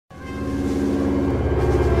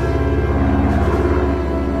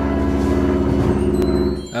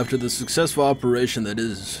After the successful operation that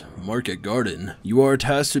is Market Garden, you are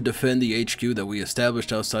tasked to defend the HQ that we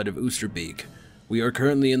established outside of Oosterbeek. We are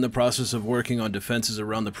currently in the process of working on defenses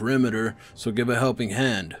around the perimeter, so give a helping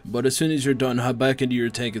hand. But as soon as you're done, hop back into your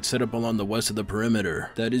tank and set up along the west of the perimeter.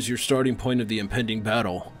 That is your starting point of the impending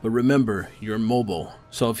battle. But remember, you're mobile,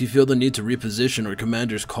 so if you feel the need to reposition or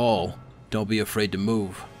commander's call, don't be afraid to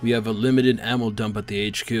move. We have a limited ammo dump at the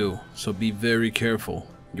HQ, so be very careful.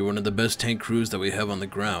 You're one of the best tank crews that we have on the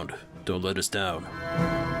ground. Don't let us down.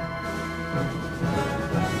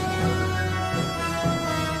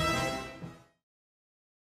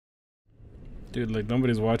 Dude, like,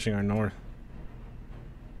 nobody's watching our north.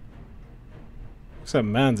 Except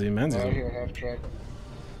Manzi. Manzi's here, half track.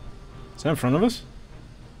 Is that in front of us?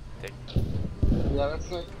 Yeah, that's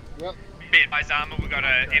it. Yep. Be advised, armor, we got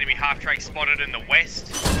an enemy half-track spotted in the west.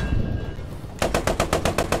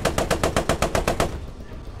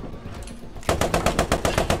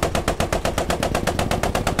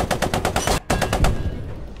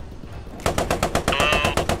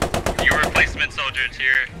 Hello, your replacement soldiers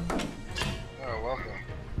here. Oh, welcome.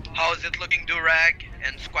 How is it looking, Durag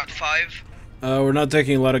and Squad 5? We're not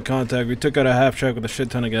taking a lot of contact. We took out a half track with a shit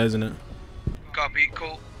ton of guys in it. Copy,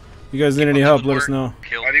 cool. You guys need any help, let us know.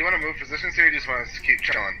 Do you want to move positions here or you just want us to keep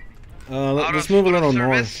chilling? Let's move a little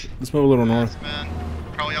north. Let's move a little north. Man,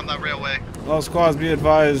 probably on that railway. All squads be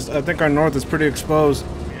advised. I think our north is pretty exposed.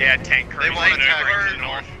 Yeah, tank crews. They want to attack to the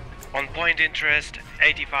north. On point interest,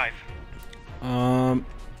 85.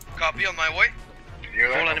 Copy on my way.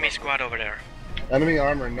 Full enemy squad over there. Enemy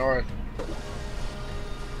armor north.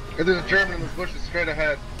 There's a German in the bushes straight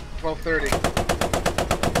ahead. 1230.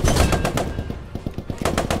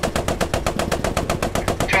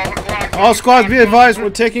 All squads be advised.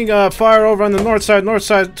 We're taking fire over on the north side. North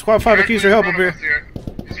side. Squad 5, accuse your help up here.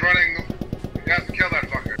 He's running. You have to kill that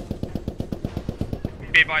fucker.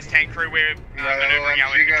 Be advised, tank crew, we're maneuvering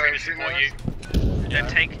our infantry to support you. That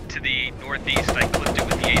tank to the northeast, I clipped it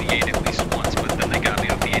with the 88 at least once, but then they got me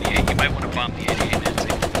off the 88. You might want to bomb the 88, Nancy.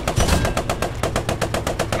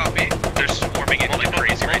 Copy. They're swarming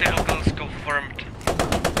infantry right now. Confirmed.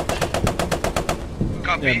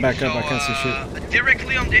 Copy. Yeah, back up. I can't see shit.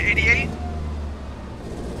 Directly on the 88?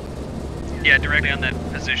 Yeah, directly on that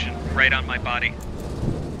position. Right on my body.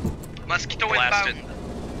 Mosquito inbound.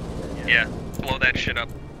 Yeah, blow that shit up.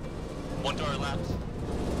 One door left.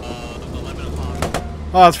 11 o'clock.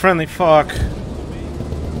 Oh, it's friendly. Fuck.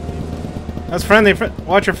 That's friendly.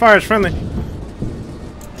 Watch your fire. It's friendly.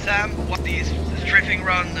 Sam, what these strafing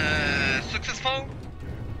run successful?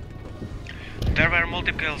 There were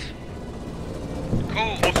multiple kills.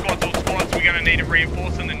 Cool. All squads, we're gonna need to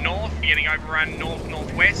reinforce in the north, getting overrun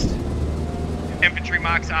north-northwest. Infantry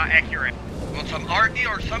marks are accurate. Want some RD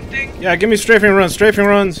or something? Yeah, give me strafing runs. Strafing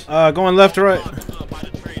runs. Going left to right. By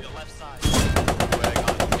the tree, the left side.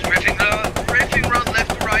 Strafing run left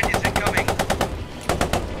to right is incoming.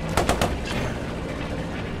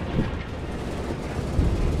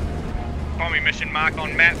 Bombing mission mark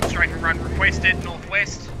on map, strafing run requested,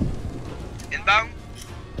 northwest. Inbound.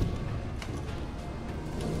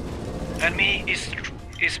 Enemy is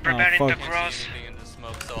preparing to cross. In the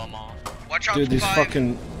smoke, so I'm off. Watch out. Dude, these five.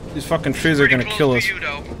 fucking trees are gonna kill us. You,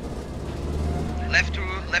 left to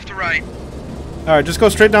right. All right, just go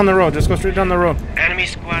straight down the road. Just go straight down the road. Enemy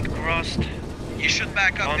squad crossed. You should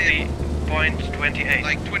back up on the point 28.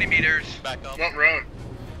 Like 20 meters. Back up. What road?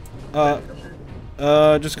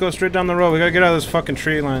 Just go straight down the road. We gotta get out of this fucking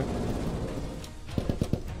tree line.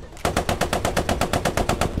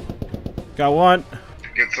 Got one.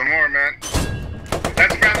 Get some more, man.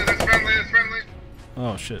 That's friendly, that's friendly, that's friendly.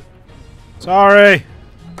 Oh shit. Sorry.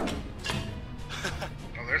 Oh,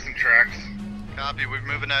 there's some tracks. Copy, we're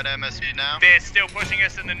moving out MSU now. They're still pushing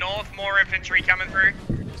us in the north, more infantry coming through.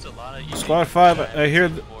 There's a lot of Squad 5, I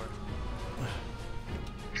hear.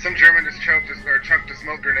 Some German just chunked a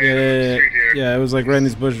smoke grenade on the street here. Yeah, it was like right in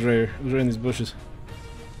these bushes right here. It was right in these bushes.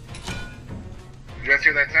 Did you guys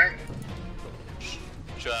hear that tank?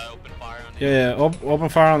 Should I open fire on the Yeah, open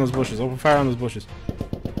fire on those bushes. Open fire on those bushes.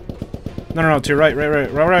 No, to your right, right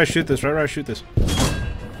where I shoot this, right where I shoot this.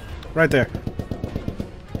 Right there.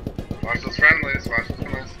 Watch those friendlies, watch those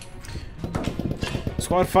friendlies.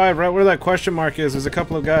 Squad 5, right where that question mark is, there's a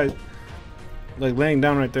couple of guys. Like laying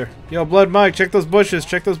down right there. Yo, Blood Mike, check those bushes,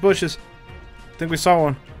 check those bushes. I think we saw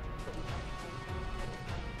one.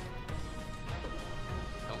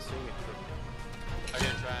 Don't see me. I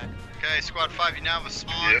get a track. Okay, Squad 5, you now have a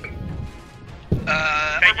spawn.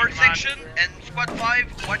 Armored section and Squad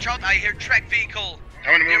 5, watch out, I hear track vehicle. I'm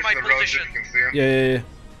gonna near move my to the road so position. you can see him. Yeah.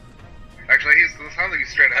 Actually, it sounds like he's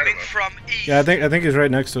straight ahead Coming of us. from east. Yeah, I think he's right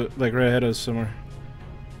next to it, like right ahead of us somewhere.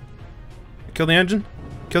 Kill the engine.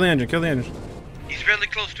 Kill the engine. Kill the engine. He's really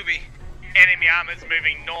close to me. Enemy armor's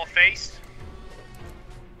moving northeast.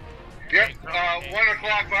 Yep, 1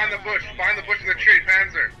 o'clock behind the bush in the tree,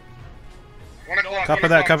 Panzer. 1 o'clock. Copy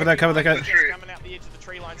that, copy that, copy that, Guys, Coming out the edge of the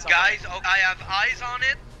tree line. Guys, I have eyes on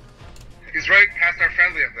it. he's right past our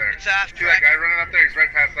friendly up there. It's after. See that guy running up there? He's right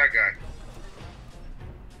past that guy.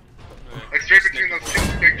 Like straight between those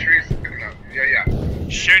two big trees. No. Yeah.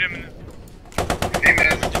 Shoot him. He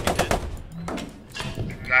missed.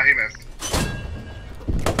 Nah, he missed.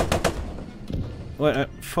 What?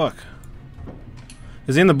 Fuck.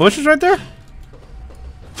 Is he in the bushes right there?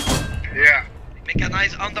 Yeah. Make an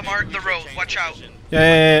eyes on the mark, the road. Watch out.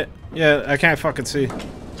 Yeah, I can't fucking see.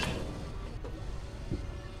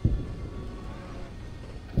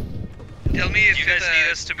 Tell me if You guys it's,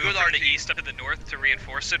 need us to move good from the RT. east up to the north to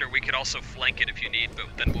reinforce it, or we could also flank it if you need, but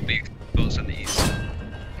then we'll be exposed on the east.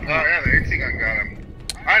 Oh yeah, the 18 gun got him.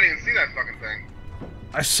 I didn't even see that fucking thing.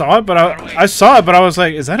 I saw it, but I saw it, but I was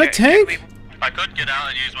like, is that a tank? I could get out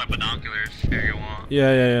and use my binoculars if you want.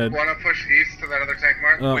 Yeah. Wanna push east to that other tank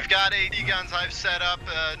mark? Oh. We've got AD guns I've set up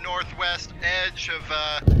northwest edge of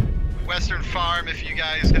Western Farm if you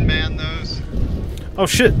guys can man those. Oh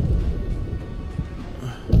shit.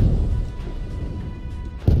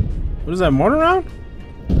 What is that, mortar round?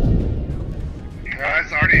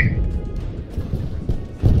 It's already.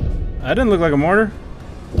 That didn't look like a mortar.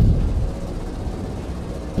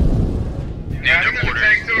 Yeah, I think there's a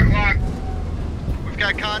tank 2 o'clock. We've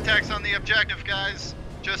got contacts on the objective, guys.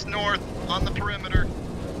 Just north on the perimeter.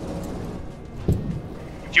 Do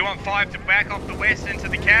you want 5 to back off the west into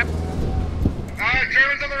the cap?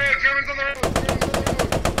 Germans on the road, Germans on the road.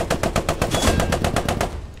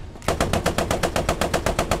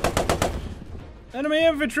 Enemy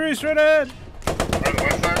infantry straight ahead. On the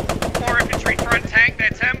west side. 4 infantry front tank,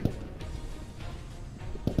 that's him.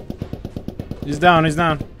 He's down. He's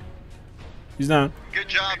down. Good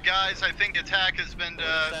job, guys. I think the attack has been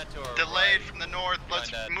delayed from the north.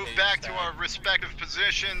 Let's move back to our respective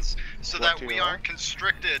positions so that we aren't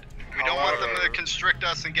constricted. We don't want them to constrict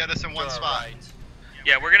us and get us in one spot.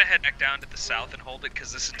 Yeah, we're gonna head back down to the south and hold it,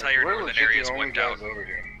 because this entire We're northern legit area the is only wiped out. guys over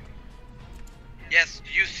here. Yes,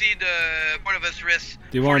 you see the one of us risks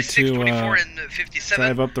Do you want 46, to 24, and 57.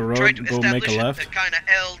 drive up the road, try to go make a establish left? a kind of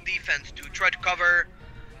L defense to try to cover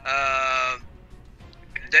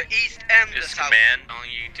the east and the Is south. command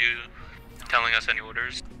telling us any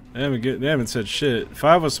orders? They haven't said shit.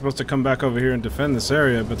 5 was supposed to come back over here and defend this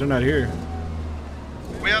area, but they're not here.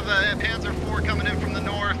 We have a Panzer IV coming in from the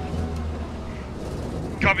north.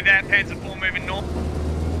 Copy that, Panzer 4 moving north.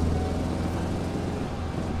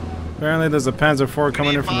 Apparently there's a Panzer IV We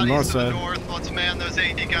coming need in from the north bodies to side. the north. Let's man those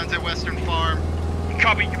AD guns at Western Farm.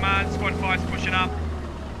 Copy command, squad 5's pushing up.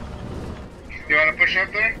 You wanna push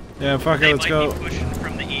up there? Yeah, fuck it, They let's might go. be pushing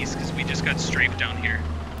from the east, because we just got strafed down here.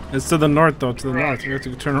 It's to the north though, to the north. We have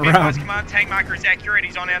to turn Advise around. command, tank marker is accurate,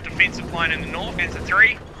 he's on our defensive line in the north, Panzer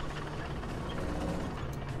 3.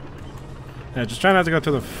 Yeah, just try not to go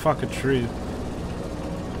through the fucking tree.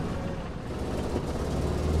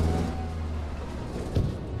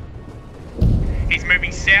 He's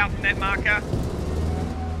moving south in that marker.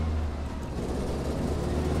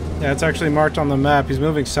 Yeah, it's actually marked on the map. He's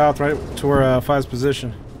moving south right to where 5's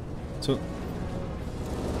position. So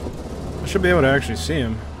I should be able to actually see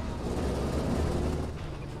him.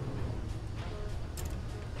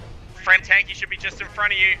 Friend tank, he should be just in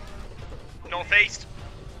front of you. Northeast.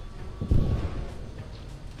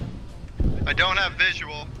 I don't have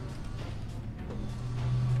visual.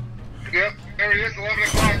 Yep, there he is, 11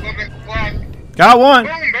 o'clock, 11 o'clock. Got one!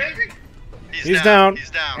 Boom, baby! He's down. He's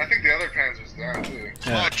down. I think the other Panzer's down too.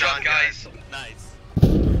 Yeah. Good job, guys.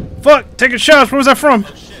 Fuck! Taking shots! Where was that from?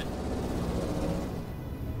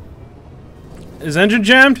 Is engine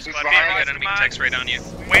jammed? Just Squad behind I us. got enemy text right on you.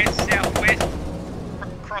 West, southwest.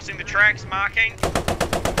 Crossing the tracks, marking. Squad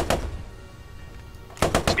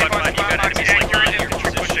 5, you got enemies like on your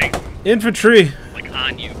infantry position. pushing. Infantry! Like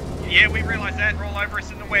on you. Yeah, we realise that. Roll over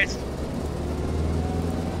us in the west.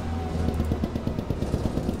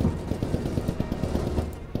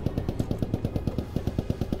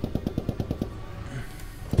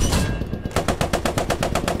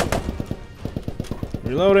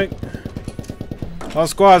 Reloading. All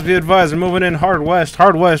squads be advised, we're moving in hard west.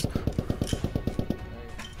 Hard west.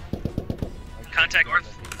 Contact north.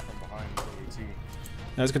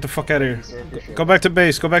 Now let's get the fuck out of here. Go back to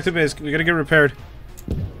base. Go back to base. We gotta get repaired.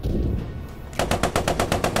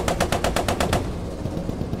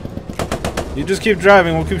 You just keep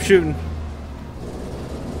driving. We'll keep shooting.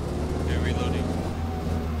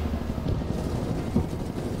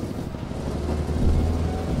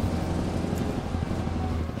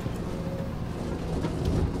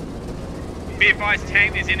 advised,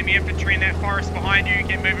 tank. There's enemy infantry in that forest behind you.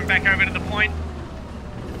 Get moving back over to the point.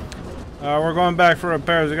 We're going back for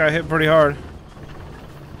repairs. We got hit pretty hard.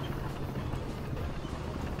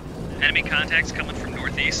 Enemy contacts coming from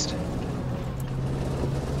northeast.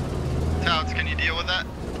 Touts, can you deal with that?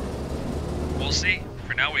 We'll see.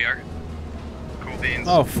 For now, we are. Cool beans.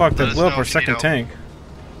 Oh fuck, Let that us blew up know our if you need second help. tank.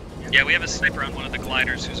 Yeah, we have a sniper on one of the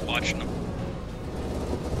gliders who's watching them.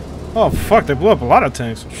 Oh fuck, they blew up a lot of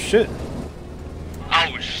tanks. Shit.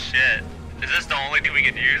 Oh shit. Is this the only thing we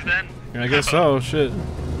can use then? Yeah, I guess so. Shit.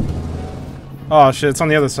 Oh shit, it's on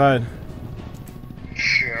the other side.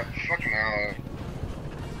 Shit, fucking hell.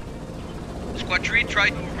 Squad 3, try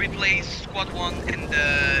to replace Squad 1 in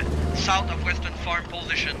the south of Western Farm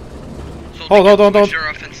position. So Hold, don't. their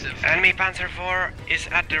offensive. Enemy Panzer IV is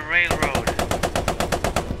at the railroad.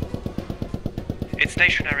 It's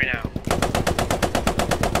stationary now.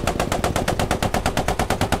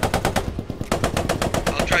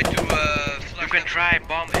 I'll try to You can try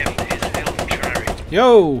bomb him, his infantry.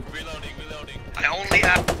 Yo! I only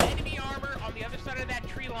have Enemy armor on the other side of that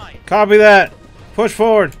tree line. Copy that. Push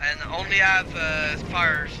forward.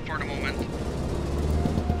 fires for the moment.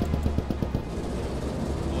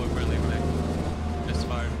 Oh, friendly flag. Just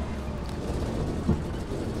fired.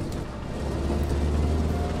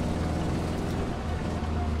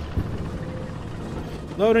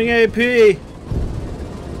 Loading AP.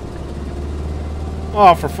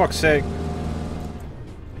 Oh, for fuck's sake.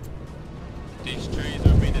 These trees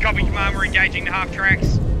are being Copy, command, we're engaging the half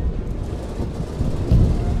tracks.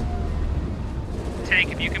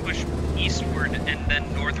 Tank, if you can push eastward and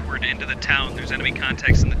then northward into the town, there's enemy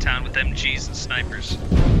contacts in the town with MGs and snipers.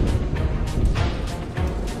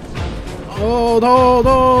 Oh,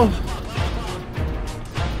 no.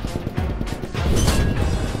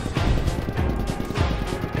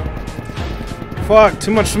 Fuck,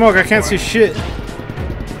 too much smoke, I can't see shit.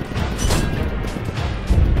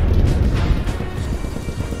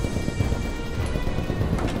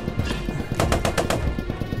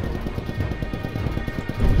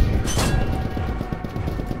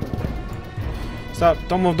 Stop,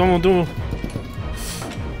 don't move.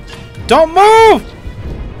 Don't move!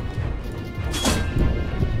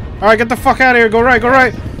 Alright, get the fuck out of here, go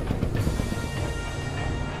right.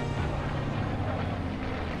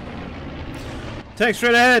 Tank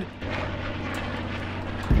straight ahead.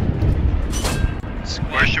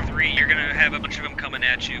 Squad 3, you're gonna have a bunch of them coming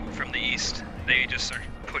at you from the east. They just are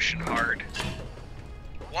pushing hard.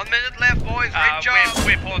 1 minute left, boys. Great job.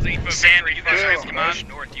 We're pausing for Sam, victory. if you guys First can command. push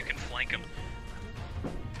north, you can flank them.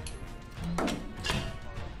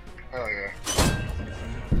 Hell yeah.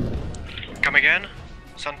 Come again?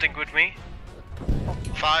 Something with me?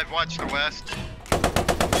 5, watch the west.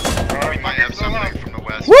 Alright, We might have something from the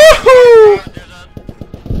west. Woohoo!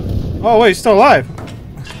 Oh wait, he's still alive.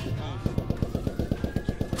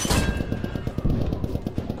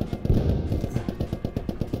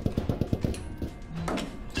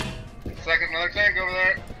 Another tank over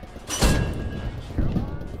there.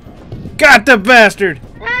 Got the bastard!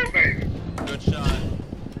 Woo, baby. good shot.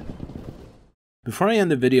 Before I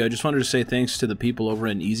end the video, I just wanted to say thanks to the people over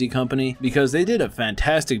at Easy Company because they did a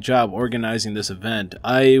fantastic job organizing this event.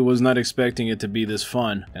 I was not expecting it to be this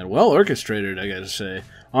fun and well orchestrated, I gotta say.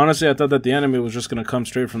 Honestly, I thought that the enemy was just going to come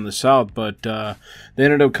straight from the south, but they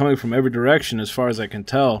ended up coming from every direction as far as I can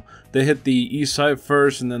tell. They hit the east side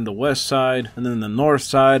first, and then the west side, and then the north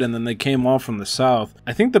side, and then they came all from the south.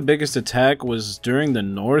 I think the biggest attack was during the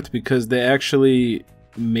north because they actually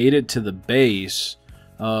made it to the base.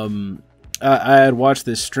 I had watched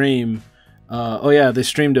this stream. Oh yeah, they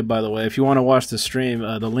streamed it, by the way. If you want to watch the stream,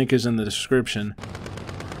 the link is in the description.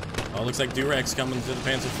 Oh, looks like Durag's coming to the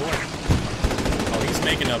Panzer IV. Oh, he's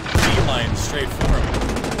making a beeline straight for him.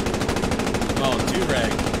 Oh,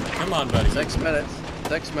 Durag. Come on, buddy. 6 minutes.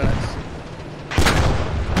 6 minutes.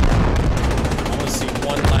 I want to see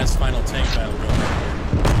one last final tank battle going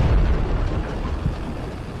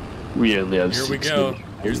on We only have here. Here we 6 go. minutes.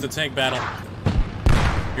 Here's the tank battle.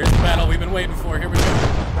 Here's the battle we've been waiting for. Here we go.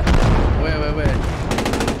 Wait.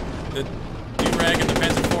 The Durag and the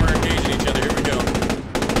Panzer IV are engaging each other. Here we go.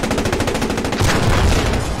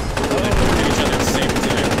 They look at each other at the same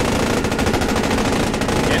time.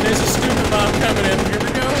 And there's a stupid bomb coming in. Here we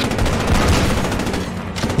go.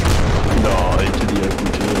 No, into the open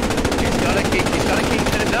too. He's gotta keep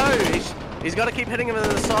hitting. No, he's gotta keep hitting him in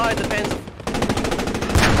the side. The fence.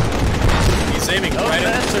 He's aiming right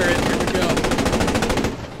at the turret. Here we go.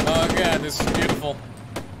 Oh god, this is beautiful.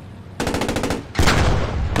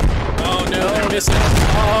 Oh no, they're missing.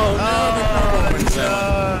 Oh no,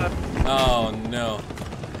 they're Oh no.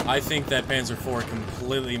 I I think that Panzer IV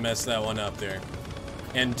completely messed that one up there.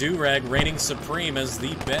 And Durag reigning supreme as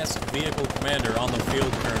the best vehicle commander on the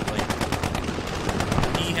field currently.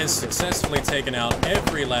 He has successfully taken out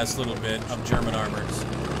every last little bit of German armors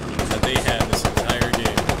that they had this entire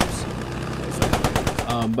game.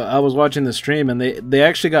 But I was watching the stream, and they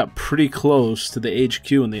actually got pretty close to the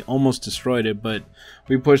HQ, and they almost destroyed it, but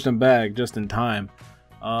we pushed them back just in time.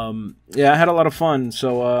 Yeah, I had a lot of fun,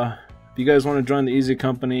 so if you guys want to join the Easy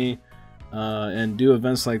Company and do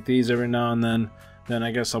events like these every now and then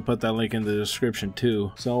I guess I'll put that link in the description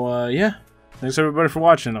too. So yeah, thanks everybody for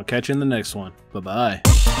watching. I'll catch you in the next one. Bye-bye.